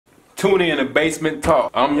Tune in to Basement Talk.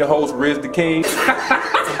 I'm your host, RiztheKing.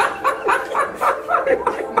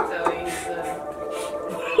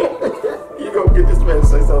 You gonna get this man to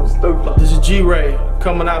say something stupid. This is G-Ray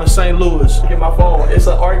coming out of St. Louis. Get my phone. It's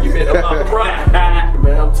an argument about the right.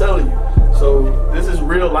 Man, I'm telling you. So this is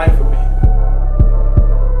real life for me.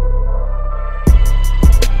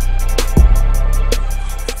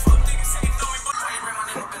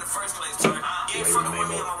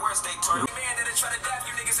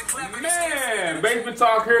 Man, Basement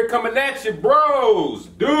Talk here coming at you, bros.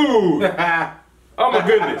 Dude. Oh my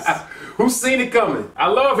goodness. Who's seen it coming? I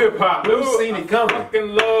love hip hop. Who's seen it coming? I fucking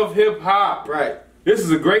love hip hop. Right. This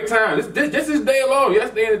is a great time. This day alone.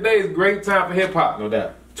 Yesterday and today is a great time for hip hop. No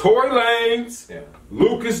doubt. Tory Lanez, Yeah.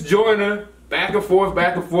 Lucas Joyner, back and forth,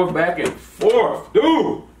 back and forth, back and forth.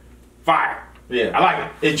 Dude, fire. Yeah. I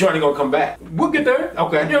like it. Is Johnny gonna come back? We'll get there.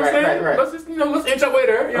 Okay. You know what I'm saying? Right. Let's just, let's inch our way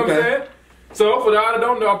there. You know what I'm saying? So for the I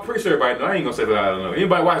don't know, I'm pretty sure everybody know. I ain't gonna say that I don't know.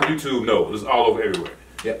 Anybody watching YouTube knows. It's all over everywhere.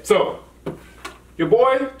 Yep. So your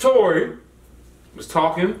boy Tory was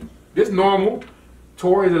talking. This normal.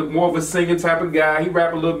 Tory's more of a singing type of guy. He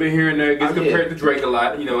rap a little bit here and there. Gets compared to Drake a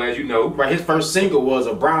lot, as you know. Right, his first single was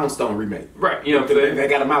a Brownstone remake. Right, you know what I'm saying? They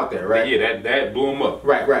got him out there, right? Yeah, that blew him up.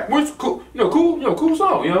 Right. Which cool, cool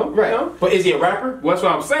song, Right. You know? But is he a rapper? Well, that's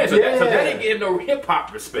what I'm saying. So, Yeah. that didn't get him no hip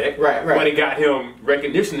hop respect. Right. But it got him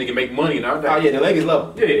recognition. He can make money and all that. Oh yeah, the ladies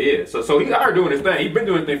love him. Yeah. So he started doing his thing. He's been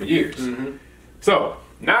doing his thing for years. Mm-hmm. So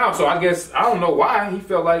now, I guess I don't know why he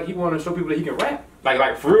felt like he wanted to show people that he can rap.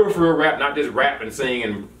 Like for real rap, not just rap and sing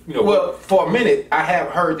and Well, for a minute, I have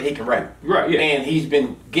heard that he can rap. Right, yeah. And he's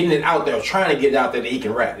been getting it out there, trying to get it out there that he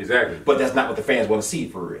can rap. Exactly. But that's not what the fans want to see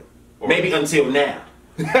for real. Maybe until now.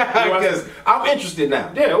 Because I'm interested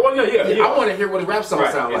now. Yeah, well, yeah. I want to hear what his rap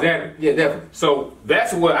songs sound like. Exactly. Yeah, definitely. So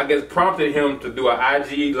that's what I guess prompted him to do an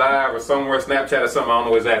IG live or somewhere, Snapchat or something. I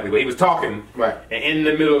don't know exactly, but he was talking. Right. And in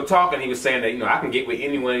the middle of talking, he was saying that I can get with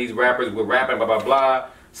any one of these rappers with rapping, blah blah blah.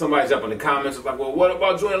 Somebody's up in the comments was like, well, what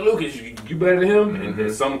about Jordan Lucas? You better than him? And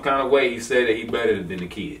in some kind of way, he said that he better than the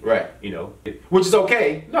kid. Right. Which is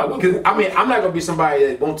okay. No, because I'm not gonna be somebody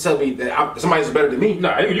that won't tell me that somebody's better than me.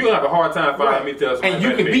 No, you're gonna have a hard time finding me to tell somebody. And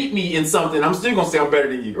you can beat me in something. I'm still gonna say I'm better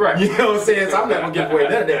than you. Right. You know what I'm saying? So I'm not gonna give away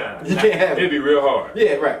none of that. You can't have it. It'd be real hard.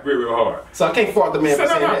 Yeah, right. Real hard. So I can't fault the man for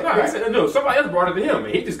saying that. He said, no, somebody else brought it to him,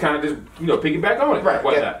 and he just kind of piggyback on it. Right.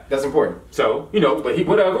 Whatnot. That's important. So but he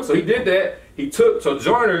whatever. So he did that. So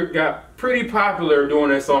Joyner got pretty popular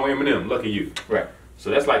doing that song Eminem, Lucky You. Right.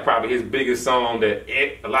 So that's like probably his biggest song that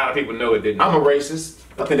a lot of people know it didn't. I'm a racist.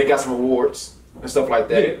 I think they got some awards and stuff like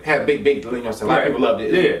that. Yeah. Had big, a lot of people loved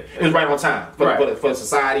it. Yeah. It was right on time for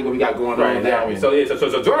society, what we got going on now.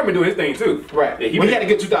 So Jordan been doing his thing too. Right. Yeah, he had a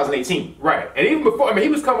good 2018. Right. And even before, he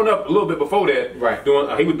was coming up a little bit before that. Right.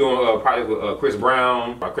 He was doing probably with Chris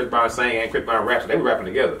Brown. Chris Brown sang and Chris Brown rap, so they were rapping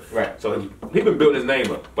together. Right. So he been building his name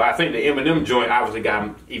up. But I think the Eminem joint obviously got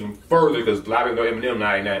him even further because a lot of people know Eminem,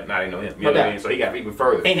 now they know him. You know what I mean? So he got even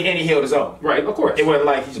further. And he held his own. Right, of course. It wasn't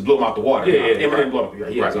like he just blew him out the water. Yeah, Eminem blew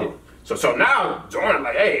him. He held his own. So now Jordan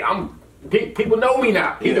like, hey, people know me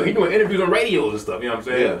now. He doing interviews on radios and stuff. You know what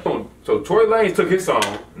I'm saying? Yeah. So Tory Lanez took his song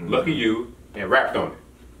 "Lucky You" and rapped on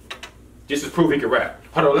it, just to prove he could rap.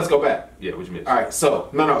 Hold on, let's go back. Yeah, what you mean? All right, so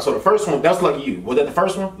So the first one, that's "Lucky You." Was that the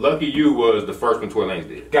first one? "Lucky You" was the first one Tory Lanez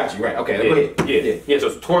did. Got you. Right. Okay. Go ahead. Yeah.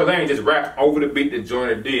 So Tory Lanez just rapped over the beat that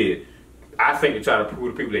Joyner did. I think to try to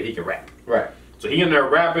prove to people that he can rap. Right. So he in there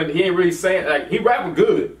rapping. He ain't really saying he rapping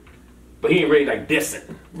good. But he ain't really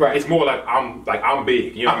dissing. Right. It's more like I'm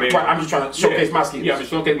big. You know what I mean? Right. I'm just trying to showcase my skills. Yeah, I'm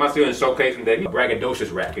just showcasing my skills and showcasing that he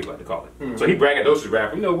braggadocious rap, people like to call it. So he braggadocious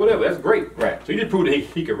rap, whatever, that's great. Right. So he just proved that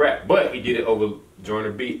he could rap. But he did it over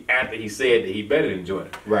Joyner beat after he said that he better than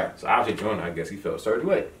Joyner. Right. So obviously Joyner, I guess he felt a certain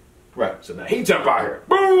way. Right. So now he jump out here.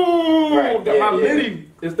 Boom! Right. Got my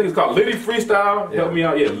Litty. This thing's called Litty Freestyle. Help me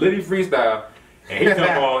out. Yeah, Litty Freestyle. And he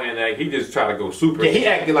come on and he just tried to go super. Yeah, he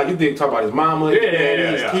acted like he didn't talk about his mama, his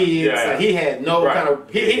kids. Like he had no kind of.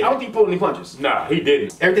 I don't think he pulled any punches. Nah, he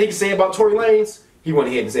didn't. Everything he could say about Tory Lanez, he went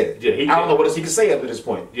ahead and said it. Yeah, I don't know what else he could say up to this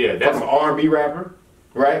point. Yeah, that's an R&B rapper.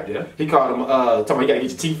 Right? Yeah. He called him, talking about you gotta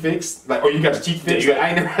get your teeth fixed. Like, you got your teeth fixed? Yeah, I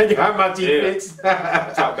ain't never got my teeth fixed.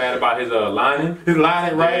 Talk bad about his lining. His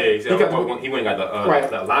lining, right? Yeah, he went and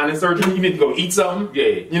got the lining surgery. You need to go eat something. Yeah.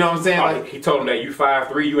 You know what I'm saying? He told him that you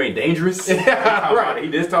 5'3", you ain't dangerous. Right. He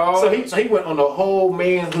this tall. So he went on the whole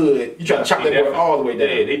manhood. You tried to chop that boy all the way down.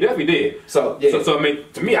 Yeah, he definitely did. So I mean,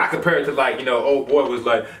 to me, I compare it to old boy was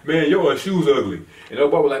like, man, your shoes ugly. And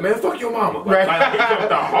old boy was like, man, fuck your mama. Right. He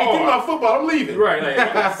jumped out hard. Give me my football, I'm leaving. Right.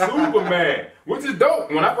 super mad. Which is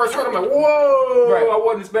dope. When I first heard it, I'm like, whoa, I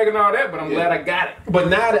wasn't expecting all that, but I'm glad I got it. But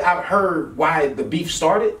now that I've heard why the beef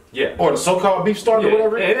started, or the so-called beef started, or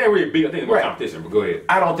whatever, it ain't really beef. I think it's more competition. But go ahead.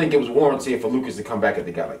 I don't think it was warranted for Lucas to come back at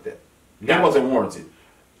the guy like that. That wasn't warranted.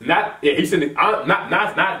 He said not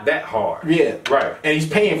that hard. Yeah, right. And he's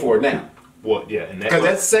paying for it now. Well, yeah, because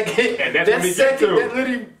that's second. And that's that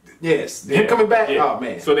Litty. Yes, him coming back. Oh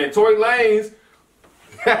man. So then Tory Lanez.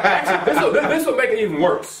 Actually, this will make it even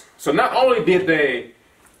worse. So not only did they,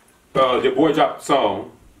 the boy dropped the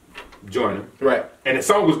song, Join Him, right, and the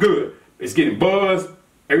song was good. It's getting buzz.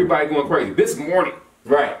 Everybody going crazy. This morning,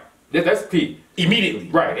 right. That's key. Immediately,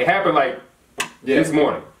 right. It happened like this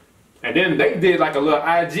morning. And then they did like a little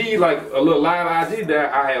IG, like a little live IG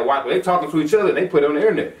that I had watched. They talking to each other and they put it on the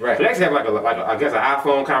internet. Right. So they actually have like I guess an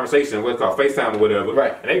iPhone conversation, what's called FaceTime or whatever.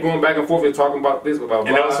 Right. And they going back and forth and talking about this, about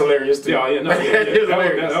and that was hilarious too. Yeah.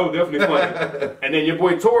 That was definitely funny. And then your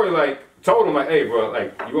boy Tory like told him like, hey bro,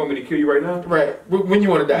 like you want me to kill you right now? Right. When you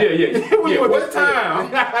want to die? Yeah. What time?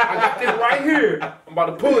 I got this right here. I'm about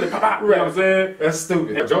to pull it. Pop out. Right. You know what I'm saying? That's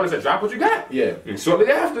stupid. And Jonas said, drop what you got. Yeah. And shortly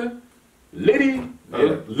after, Litty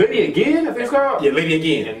again, I think it's called. Yeah, Litty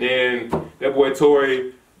again. And then that boy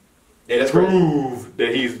Tory proved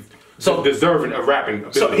that he's so deserving of rapping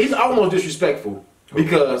ability. So he's almost disrespectful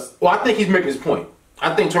because, well, I think he's making his point.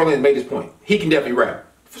 I think Tory Lanez made his point. He can definitely rap.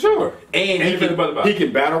 For sure. And he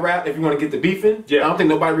can battle rap if you want to get the beefing. Yeah. I don't think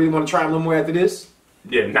nobody really want to try him no more after this.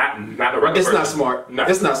 Yeah, not a record. It's not smart. No.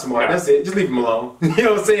 It's not smart. No. That's it. Just leave him alone. You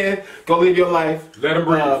know what I'm saying? Go live your life. Let him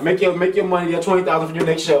breathe. Make your money. Your $20,000 for your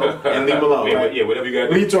next show, and leave him alone. Right? Yeah, whatever you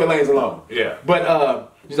got. Leave Tory Lanez alone. Yeah. But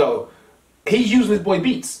so he's using his boy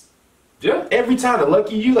beats. Yeah. Every time the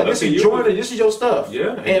Lucky You, like this is Jordan, this is your stuff.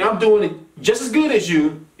 Yeah. And I'm doing it just as good as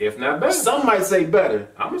you. If not better. Some might say better.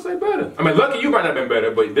 I'm gonna say better. I mean, Lucky You might not have been better,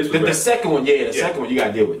 but this was the second one, the second one you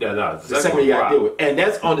gotta deal with. Yeah, no, the second one you gotta deal with. And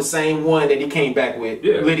that's on the same one that he came back with,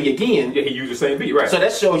 Litty again. Yeah, he used the same beat, right. So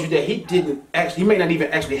that shows you that he may not even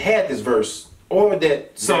actually had this verse or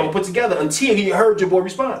that song put together until he heard your boy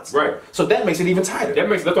response. Right. So that makes it even tighter.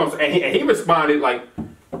 That's what I'm saying. And he responded like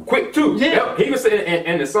quick too. Yeah. He was saying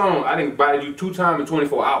in the song, I didn't invited you 2 times in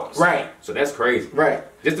 24 hours. Right. So that's crazy. Right.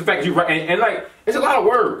 Just the fact that you rap, and like, it's a lot of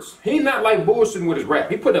words. He's not like bullshitting with his rap.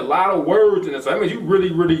 He put a lot of words in it. So that means you really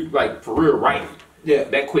like for real writing. Yeah.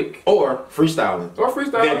 That quick. Or freestyling.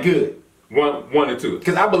 That good. One or two.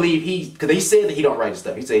 Because I believe because he said that he don't write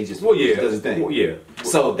stuff. He said he just does his thing. Well, yeah.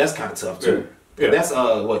 So that's kind of tough too. Yeah. That's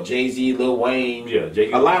what Jay-Z, Lil Wayne. Yeah,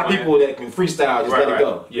 Jay-Z. A lot of people that can freestyle just let it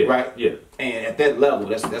go. Yeah. Right. Yeah. And at that level,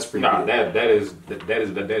 that's pretty good. That is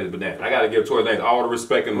bananas. I gotta give Tory Lanez all the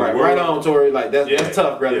respect in the world. Right on, Tory. Like that's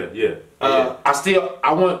tough, brother. Yeah.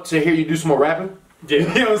 I want to hear you do some more rapping. Yeah. You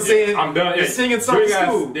know what I'm saying? I'm done. You're singing songs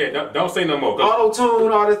cool. Yeah, don't say no more.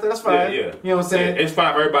 Auto-tune, all that, that's fine. Yeah. You know what I'm saying? It's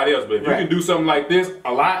fine for everybody else, but if you can do something like this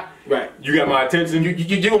a lot, you got my attention. You're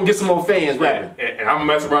going to get some more fans rapping. And I'm going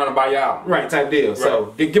to mess around and buy you out. Right, type deal. Right.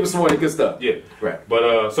 So give us some more of the good stuff. Yeah. Right.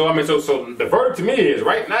 But, so the verdict to me is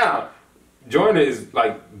right now, Jordan is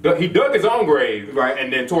like, he dug his own grave,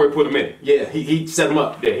 and then Tory put him in it. Yeah, he set him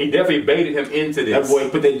up. Yeah, he definitely baited him into this. That boy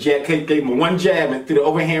put that jab, gave him one jab and through the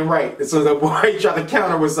overhand right. And so that boy tried to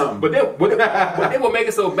counter with something. But then, what make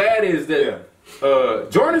it so bad is that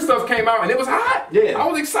Jordan stuff came out and it was hot. Yeah. I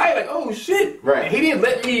was excited, like, oh shit. Right. And he didn't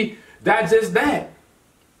let me digest that.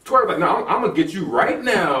 Tory was like, no, I'm going to get you right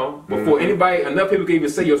now before enough people can even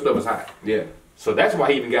say your stuff is hot. Yeah. So that's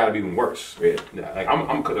why he even got to be even worse. Yeah. Like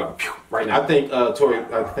I'm cutting off right now. I think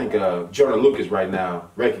Jordan Lucas right now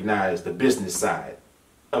recognized the business side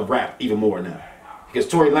of rap even more now. Because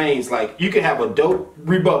Tory Lanez, like, you can have a dope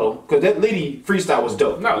rebuttal, because that Litty freestyle was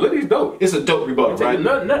dope. No, Litty's dope. It's a dope rebuttal, right?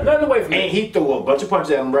 Nothing away from it. And he threw a bunch of punches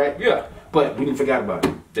at him, right? Yeah. But we didn't forget about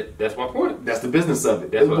it. That's my point. That's the business of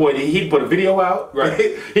it. This boy, he put a video out.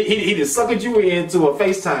 Right. he just suckered you into a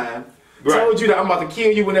FaceTime. Right. Told you that I'm about to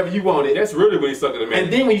kill you whenever you want it. That's really when he sucked it, man.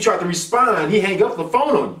 And then when you tried to respond, he hang up the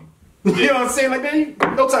phone on you. You know what I'm saying? Like, man,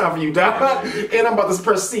 no time for you, dog. And I'm about to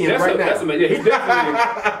press C right now. He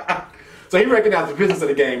definitely. So he recognized the business of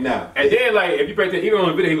the game now. And then, like, if you pay attention, even on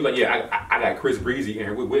the video, he was like, yeah, I got Chris Breezy in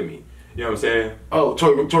here with me. You know what I'm saying? Oh,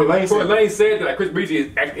 Tory Lanez? Tory Lanez said that like, Chris Breezy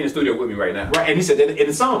is actually in the studio with me right now. Right, and he said that in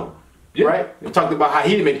the song. Yeah. Right? They talked about how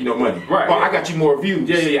he didn't make you no money. Right. Well, I got you more views.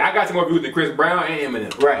 Yeah, I got you more views than Chris Brown and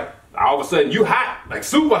Eminem. Right. All of a sudden, you hot, like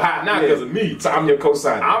super hot now because of me. So I'm your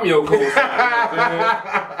co-signer. I'm your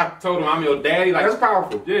co-signer. Told him I'm your daddy. Like, that's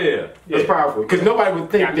powerful. Yeah. That's powerful. Because nobody would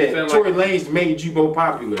think that Tory Lanez made you more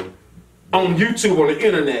popular on YouTube, on the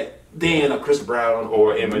internet, than a Chris Brown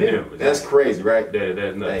or Eminem. That's crazy, right?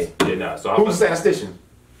 That's nuts. Hey. Yeah, nah. So who's the statistician?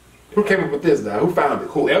 Who came up with this now? Who found it?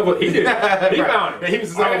 Whoever he did. He found it. Yeah, he was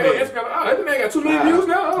his own man. This man got 2 million views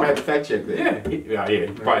now. I'm gonna have to fact check that.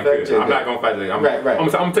 Yeah, probably good. I'm not gonna fact check that. I'm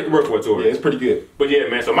gonna take your word for it, Tory. Yeah, it's pretty good. But yeah,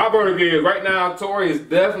 man. So my verdict is right now, Tory has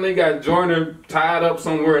definitely got Joyner tied up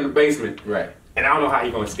somewhere in the basement. Right. And I don't know how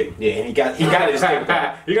he's gonna escape. Yeah, and he got to escape.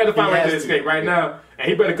 He got to find a way to escape right now. And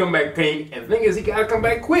he better come back pink. And the thing is, he got to come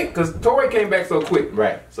back quick because Tory came back so quick.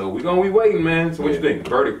 Right. So we're going to be waiting, man. So what you think?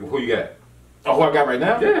 Verdict, who you got? Oh, who I got right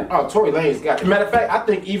now? Yeah. Oh, Tory Lanez got it. Matter of fact, I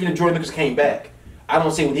think even if Jordan Lucas came back, I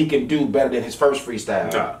don't see what he can do better than his first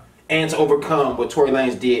freestyle. Nah. And to overcome what Tory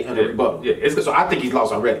Lanez did under rebuttal. Yeah. So I think he's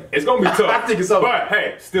lost already. It's going to be tough. I think it's over. But,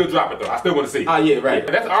 hey, still drop it, though. I still want to see. Oh, yeah, right.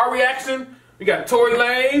 That's our reaction. We got Tory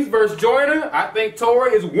Lanez versus Joyner. I think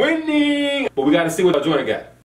Tory is winning. But we got to see what Joyner got.